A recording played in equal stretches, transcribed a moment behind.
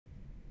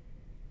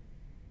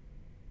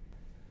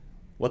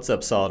What's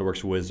up,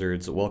 Solidworks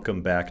wizards?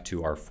 Welcome back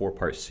to our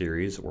 4-part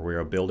series where we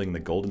are building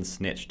the Golden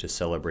Snitch to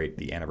celebrate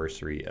the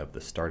anniversary of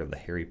the start of the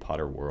Harry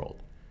Potter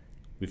world.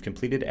 We've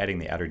completed adding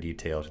the outer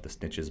detail to the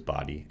Snitch's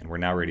body, and we're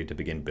now ready to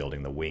begin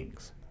building the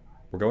wings.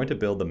 We're going to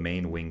build the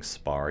main wing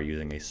spar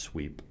using a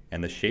sweep,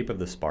 and the shape of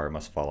the spar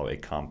must follow a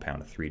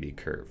compound 3D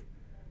curve.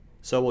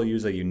 So we'll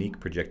use a unique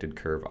projected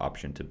curve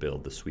option to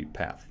build the sweep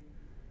path.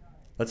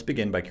 Let's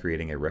begin by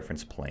creating a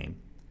reference plane.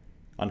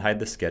 Unhide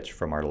the sketch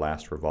from our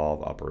last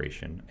revolve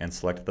operation and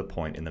select the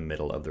point in the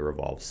middle of the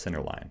revolve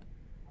center line.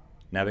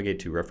 Navigate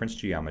to Reference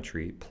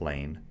Geometry,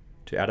 Plane,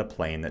 to add a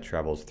plane that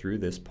travels through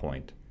this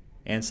point,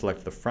 and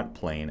select the front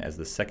plane as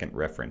the second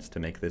reference to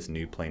make this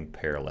new plane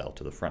parallel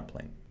to the front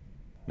plane.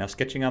 Now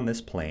sketching on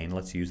this plane,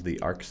 let's use the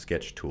Arc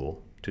Sketch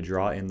tool to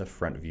draw in the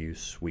front view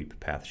sweep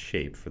path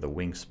shape for the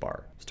wing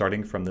spar,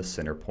 starting from the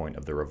center point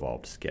of the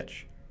revolved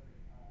sketch.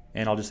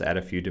 And I'll just add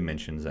a few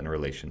dimensions and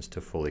relations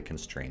to fully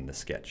constrain the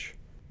sketch.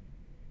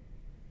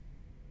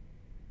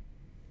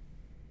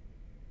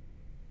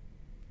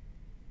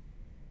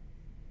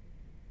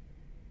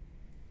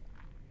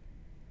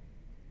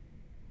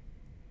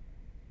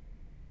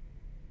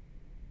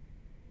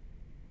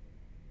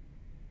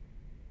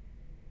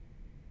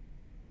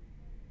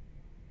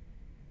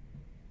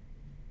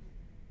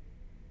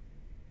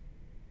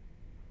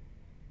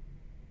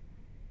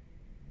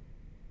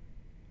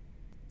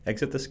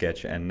 Exit the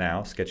sketch, and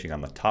now, sketching on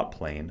the top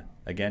plane,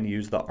 again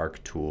use the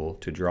Arc tool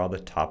to draw the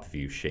top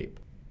view shape.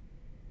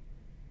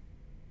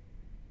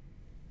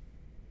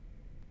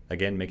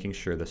 Again, making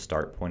sure the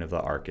start point of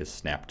the arc is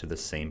snapped to the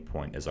same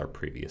point as our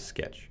previous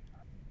sketch.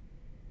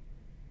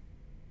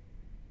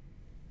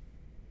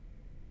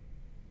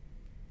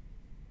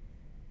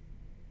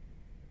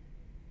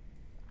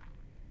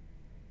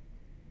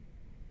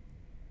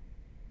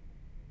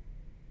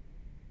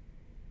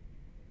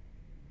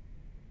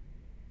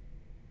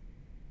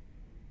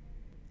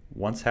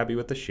 Once happy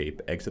with the shape,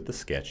 exit the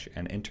sketch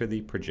and enter the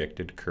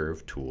Projected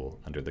Curve tool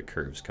under the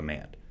Curves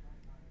command.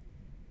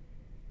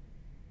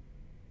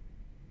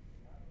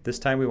 This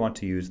time we want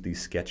to use the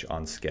Sketch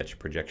on Sketch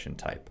projection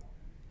type,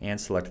 and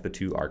select the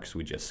two arcs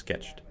we just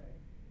sketched.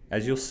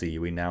 As you'll see,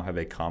 we now have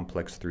a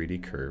complex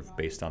 3D curve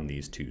based on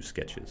these two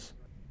sketches.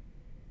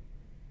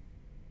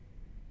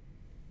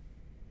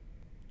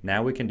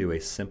 Now we can do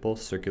a simple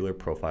circular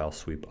profile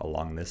sweep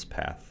along this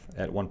path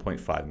at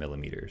 1.5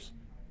 millimeters.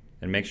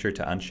 And make sure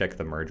to uncheck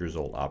the Merge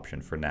Result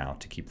option for now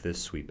to keep this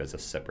sweep as a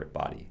separate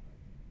body.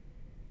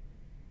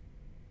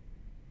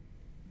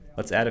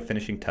 Let's add a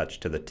finishing touch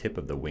to the tip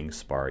of the wing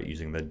spar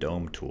using the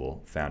Dome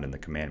tool found in the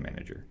Command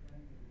Manager.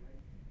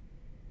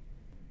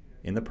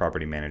 In the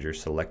Property Manager,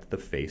 select the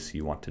face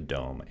you want to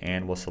dome,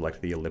 and we'll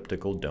select the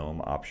Elliptical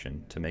Dome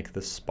option to make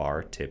the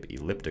spar tip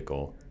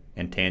elliptical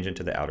and tangent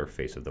to the outer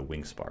face of the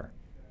wing spar.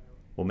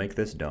 We'll make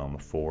this dome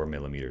 4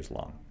 millimeters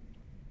long.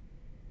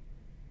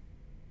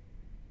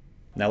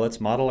 Now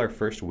let's model our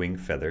first wing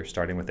feather,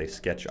 starting with a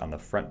sketch on the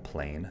front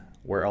plane,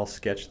 where I'll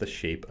sketch the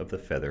shape of the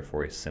feather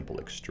for a simple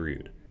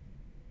extrude.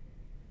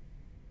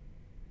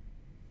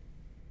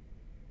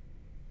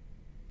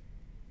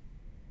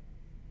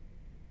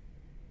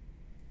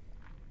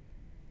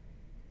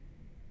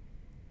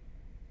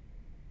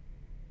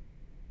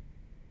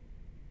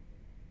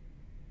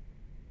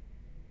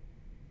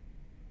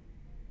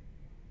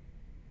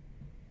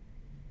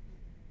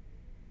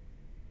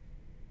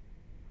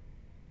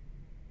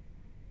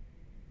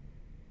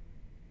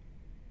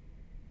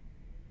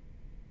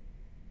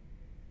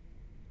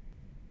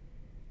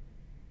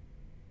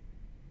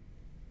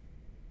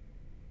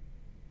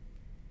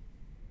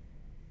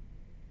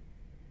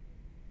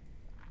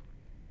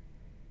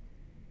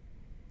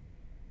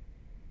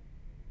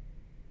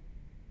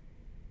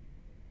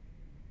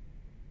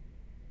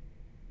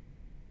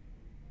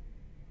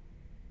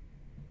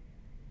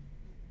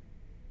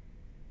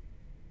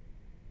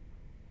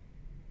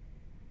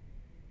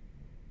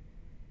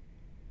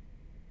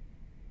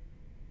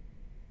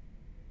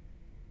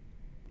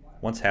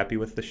 Once happy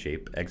with the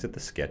shape, exit the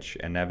sketch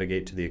and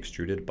navigate to the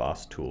Extruded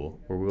Boss tool,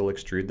 where we will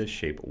extrude this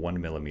shape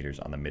 1 millimeters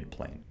on the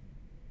midplane.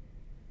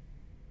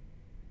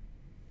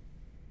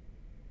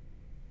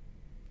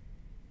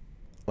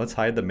 Let's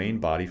hide the main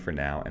body for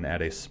now and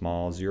add a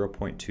small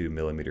 0.2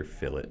 millimeter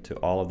fillet to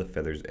all of the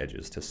feather's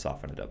edges to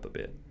soften it up a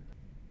bit.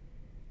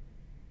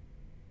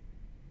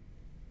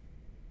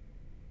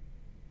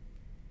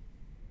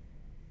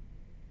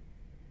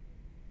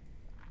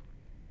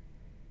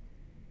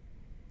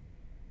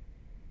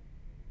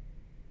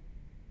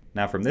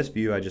 Now from this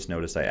view, I just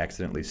noticed I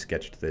accidentally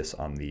sketched this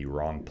on the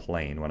wrong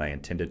plane when I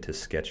intended to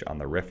sketch on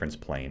the reference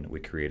plane we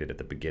created at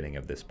the beginning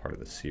of this part of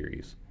the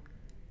series.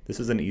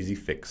 This is an easy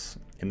fix.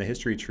 In the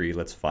history tree,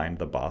 let's find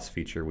the boss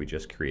feature we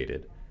just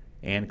created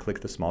and click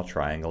the small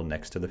triangle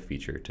next to the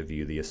feature to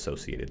view the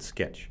associated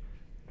sketch.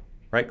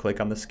 Right-click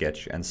on the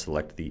sketch and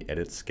select the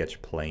Edit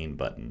Sketch Plane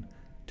button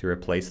to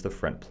replace the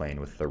front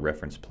plane with the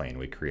reference plane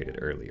we created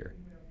earlier.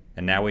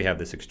 And now we have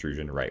this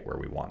extrusion right where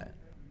we want it.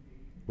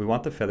 We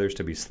want the feathers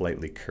to be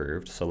slightly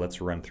curved, so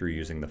let's run through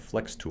using the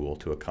Flex tool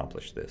to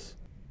accomplish this.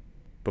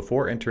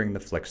 Before entering the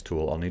flex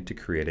tool, I'll need to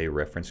create a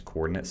reference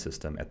coordinate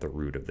system at the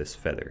root of this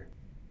feather.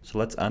 So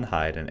let's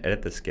unhide and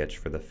edit the sketch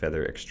for the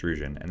feather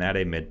extrusion and add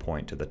a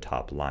midpoint to the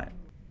top line.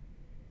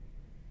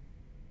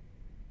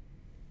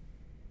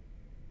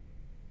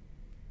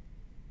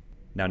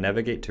 Now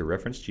navigate to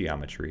Reference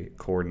Geometry,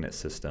 Coordinate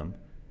System,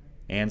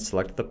 and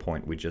select the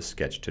point we just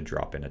sketched to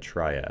drop in a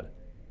triad.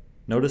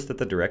 Notice that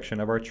the direction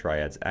of our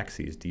triad's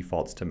axes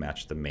defaults to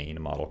match the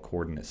main model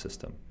coordinate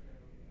system.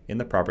 In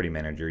the Property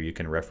Manager, you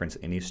can reference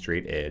any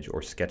straight edge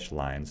or sketch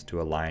lines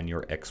to align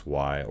your X,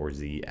 Y, or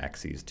Z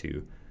axes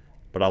to,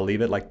 but I'll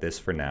leave it like this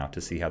for now to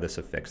see how this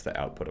affects the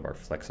output of our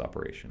flex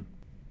operation.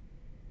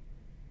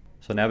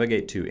 So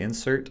navigate to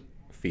Insert,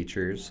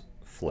 Features,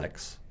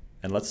 Flex,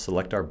 and let's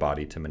select our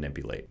body to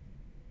manipulate.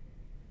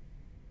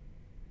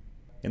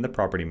 In the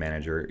Property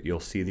Manager, you'll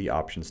see the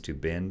options to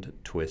bend,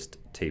 twist,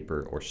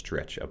 taper, or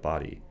stretch a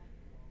body.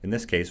 In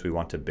this case, we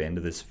want to bend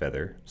this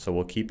feather, so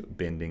we'll keep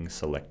bending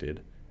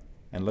selected,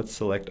 and let's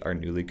select our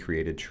newly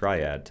created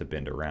triad to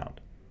bend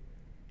around.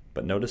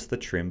 But notice the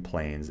trim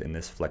planes in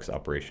this flex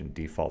operation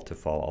default to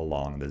fall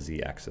along the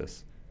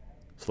Z-axis.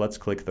 So let's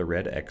click the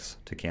red X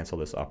to cancel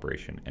this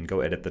operation and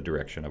go edit the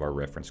direction of our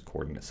reference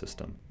coordinate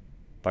system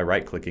by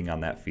right-clicking on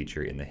that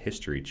feature in the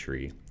history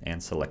tree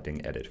and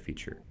selecting Edit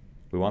Feature.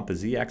 We want the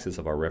Z-axis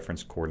of our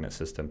reference coordinate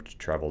system to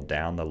travel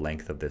down the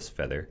length of this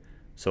feather,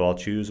 so I'll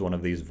choose one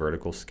of these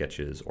vertical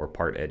sketches or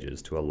part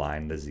edges to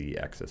align the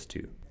Z-axis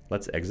to.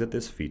 Let's exit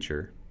this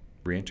feature,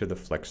 re-enter the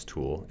flex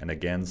tool, and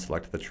again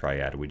select the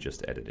triad we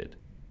just edited.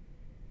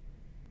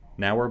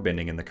 Now we're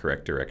bending in the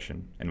correct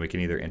direction, and we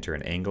can either enter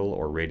an angle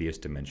or radius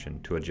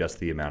dimension to adjust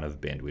the amount of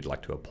bend we'd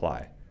like to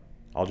apply.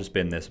 I'll just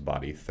bend this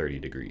body 30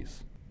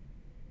 degrees.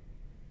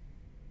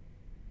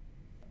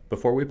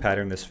 Before we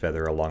pattern this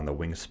feather along the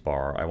wing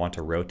spar, I want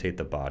to rotate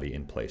the body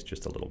in place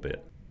just a little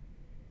bit.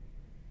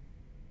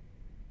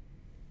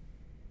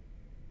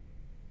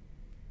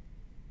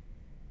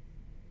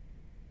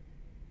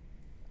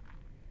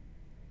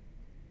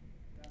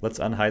 Let's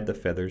unhide the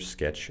feathers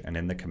sketch, and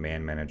in the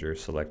Command Manager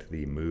select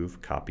the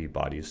Move Copy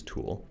Bodies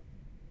tool.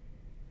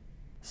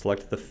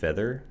 Select the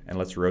feather and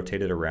let's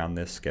rotate it around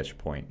this sketch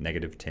point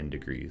 -10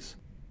 degrees.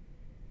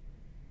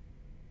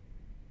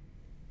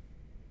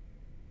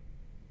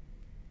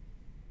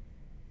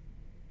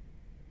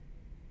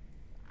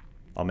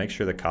 I'll make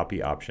sure the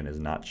copy option is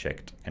not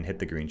checked and hit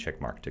the green check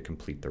mark to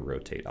complete the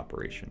rotate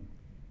operation.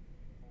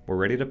 We're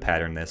ready to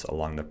pattern this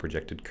along the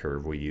projected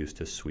curve we used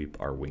to sweep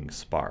our wing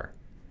spar.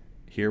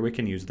 Here we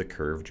can use the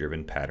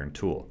curve-driven pattern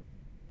tool.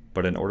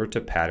 But in order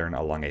to pattern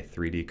along a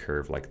 3D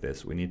curve like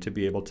this, we need to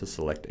be able to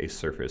select a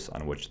surface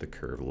on which the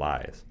curve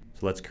lies.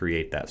 So let's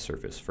create that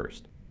surface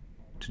first.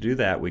 To do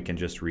that, we can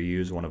just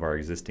reuse one of our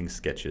existing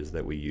sketches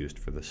that we used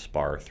for the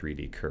spar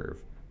 3D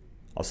curve.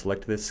 I'll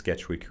select this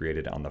sketch we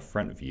created on the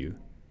front view,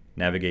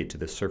 navigate to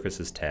the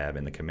Surfaces tab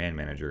in the Command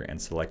Manager,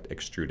 and select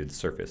Extruded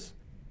Surface.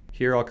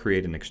 Here I'll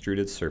create an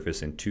extruded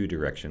surface in 2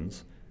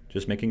 directions,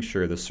 just making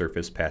sure the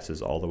surface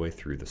passes all the way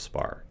through the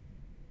spar.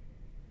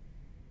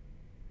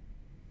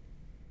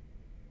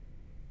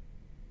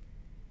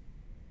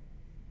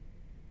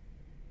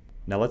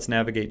 Now let's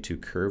navigate to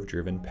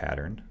Curve-Driven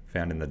Pattern,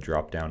 found in the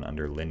drop-down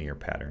under Linear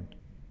Pattern.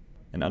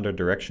 And under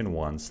Direction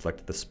 1,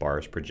 select the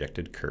spar's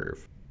projected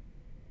curve.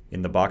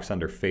 In the box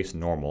under Face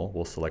Normal,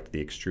 we'll select the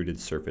extruded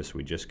surface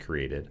we just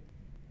created.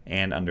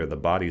 And under the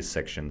Bodies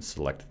section,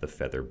 select the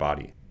feather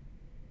body.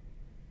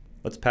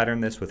 Let's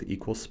pattern this with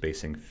equal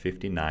spacing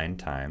 59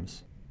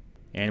 times.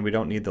 And we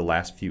don't need the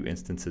last few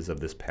instances of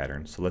this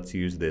pattern, so let's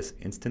use this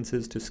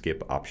Instances to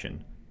Skip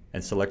option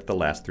and select the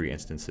last 3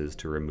 instances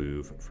to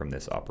remove from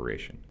this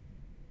operation.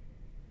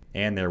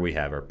 And there we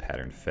have our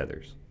patterned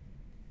feathers.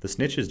 The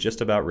snitch is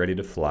just about ready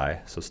to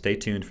fly, so stay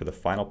tuned for the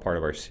final part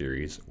of our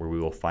series where we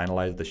will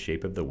finalize the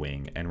shape of the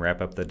wing and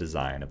wrap up the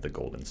design of the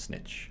golden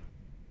snitch.